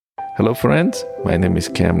Hello friends, my name is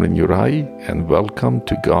Cameron Uri and welcome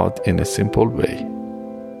to God in a Simple Way.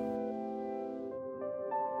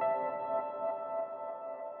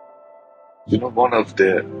 You know, one of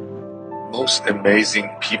the most amazing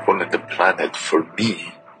people on the planet for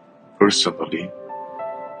me, personally,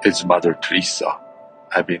 is Mother Teresa.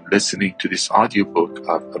 I've been listening to this audiobook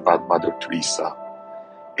about Mother Teresa.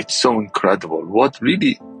 It's so incredible.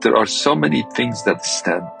 There are so many things that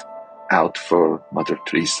stand out for Mother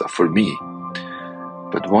Teresa, for me.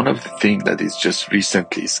 But one of the things that is just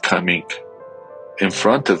recently is coming in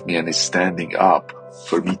front of me and is standing up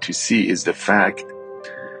for me to see is the fact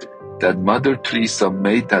that Mother Teresa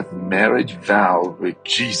made that marriage vow with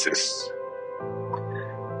Jesus.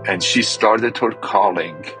 And she started her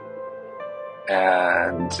calling,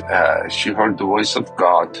 and she heard the voice of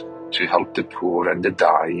God to help the poor and the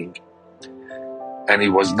dying. And it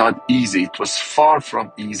was not easy. It was far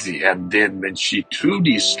from easy. And then when she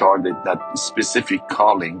truly started that specific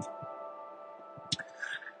calling,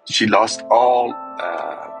 she lost all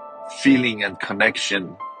feeling and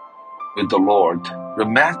connection with the Lord.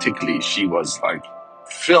 Dramatically, she was like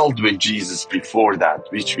filled with Jesus before that,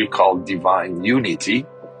 which we call divine unity,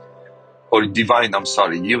 or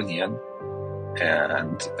union.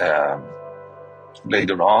 And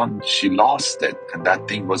later on, she lost it, and that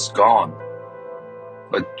thing was gone.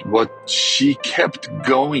 But what she kept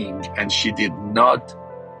going, and she did not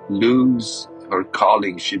lose her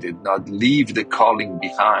calling. She did not leave the calling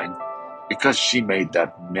behind because she made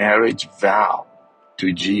that marriage vow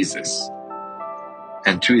to Jesus.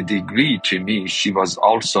 And to a degree, to me, she was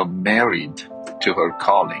also married to her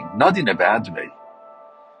calling, not in a bad way.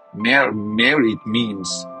 Married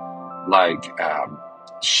means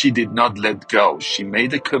she did not let go. She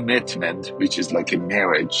made a commitment, which is like a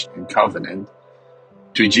marriage and covenant,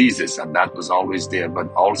 to Jesus, and that was always there,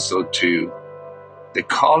 but also to the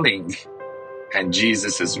calling and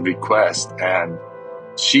Jesus's request. And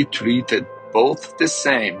she treated both the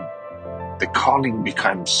same. The calling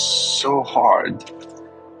became so hard,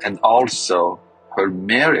 and also her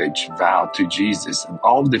marriage vow to Jesus, and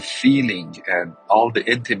all the feeling and all the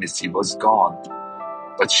intimacy was gone.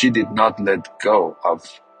 But she did not let go of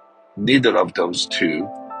neither of those two.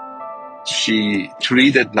 She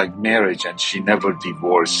treated like marriage, and she never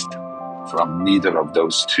divorced from neither of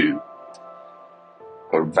those two.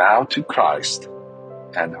 Her vow to Christ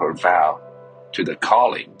and her vow to the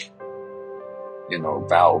calling,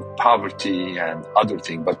 vow of poverty and other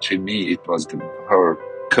things. But to me, it was her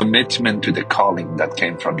commitment to the calling that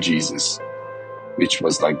came from Jesus, which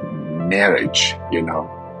was like marriage,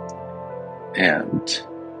 and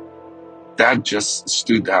that just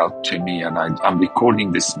stood out to me. And I'm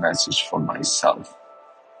recording this message for myself.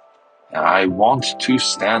 I want to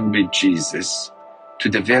stand with Jesus to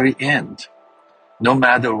the very end. No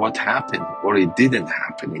matter what happened or it didn't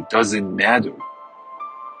happen, it doesn't matter.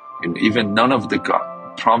 And even none of the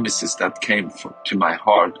God promises that came to my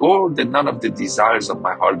heart, or none of the desires of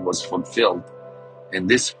my heart was fulfilled in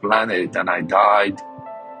this planet. And I died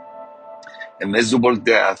a miserable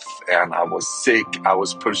death, and I was sick, I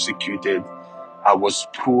was persecuted, I was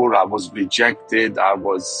poor, I was rejected, I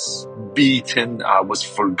was beaten, I was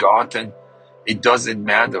forgotten. It doesn't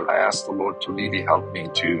matter. I asked the Lord to really help me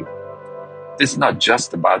to. This is not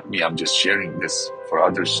just about me, I'm just sharing this for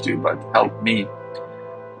others too, but help me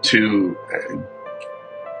to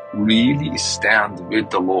really stand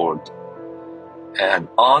with the Lord and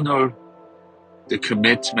honor the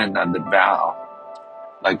commitment and the vow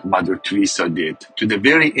like Mother Teresa did to the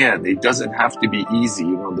very end. It doesn't have to be easy.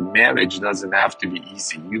 The marriage doesn't have to be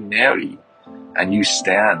easy. You marry and you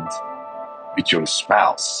stand with your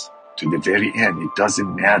spouse to the very end. It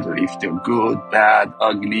doesn't matter if they're good, bad,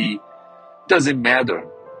 ugly. Doesn't matter.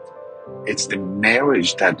 It's the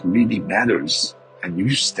marriage that really matters, and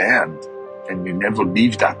you stand and you never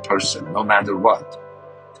leave that person, no matter what.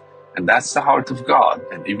 And that's the heart of God.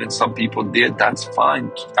 And even some people did, that's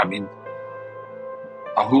fine.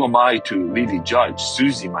 Who am I to really judge?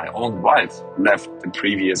 Susie, my own wife, left the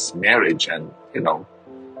previous marriage, and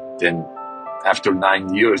then after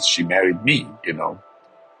 9 years she married me.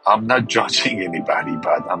 I'm not judging anybody,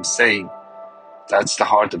 but I'm saying that's the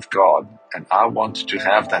heart of God. And I want to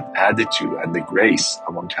have that attitude and the grace.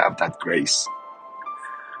 I want to have that grace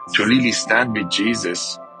to really stand with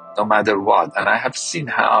Jesus no matter what. And I have seen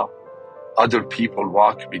how other people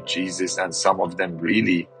walk with Jesus, and some of them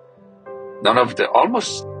really,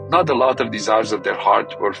 almost not a lot of desires of their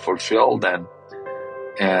heart were fulfilled, and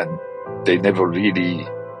they never really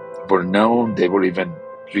were known. They were even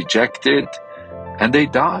rejected, and they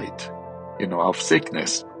died, of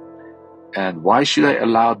sickness. And why should I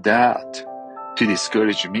allow that to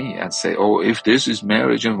discourage me and say, oh, if this is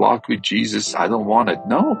marriage and walk with Jesus, I don't want it.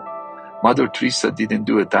 No, Mother Teresa didn't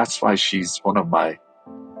do it. That's why she's one of my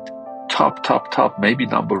top, maybe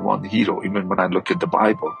number one hero, even when I look at the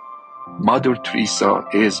Bible. Mother Teresa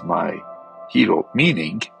is my hero,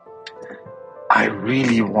 meaning I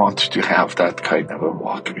really want to have that kind of a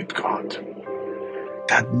walk with God.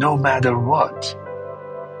 That no matter what,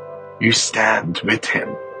 you stand with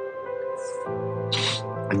Him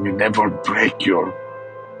and you never break your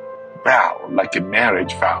vow, like a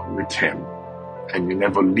marriage vow with Him, and you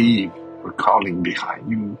never leave your calling behind.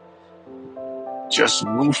 You just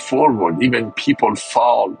move forward. Even people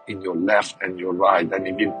fall in your left and your right, and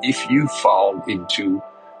even if you fall into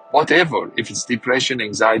whatever, if it's depression,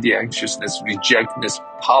 anxiety, anxiousness, rejectedness,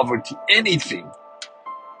 poverty, anything,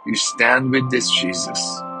 you stand with this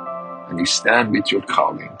Jesus and you stand with your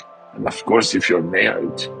calling. And of course, if you're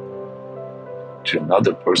married to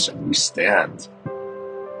another person, you stand.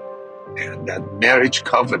 And that marriage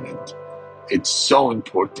covenant, it's so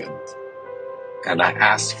important. And I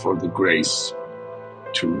ask for the grace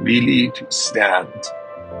to really stand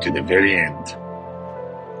to the very end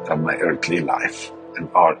of my earthly life and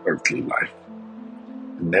our earthly life.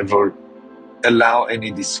 Never allow any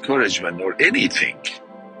discouragement or anything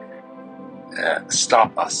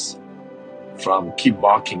stop us from keep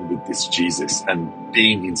walking with this Jesus and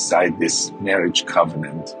being inside this marriage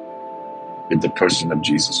covenant with the person of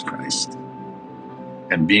Jesus Christ,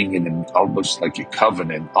 and being in almost like a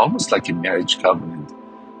covenant, almost like a marriage covenant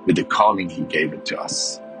with the calling He gave it to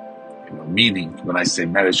us. Meaning, when I say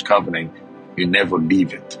marriage covenant, you never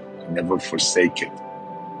leave it, you never forsake it,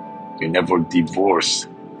 you never divorce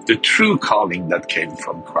the true calling that came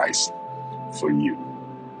from Christ for you.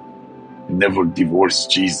 You never divorce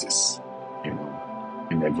Jesus,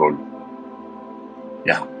 you never,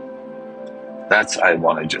 that's I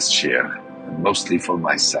want to just share, mostly for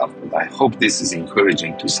myself, but I hope this is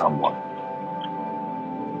encouraging to someone.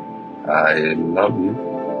 I love you.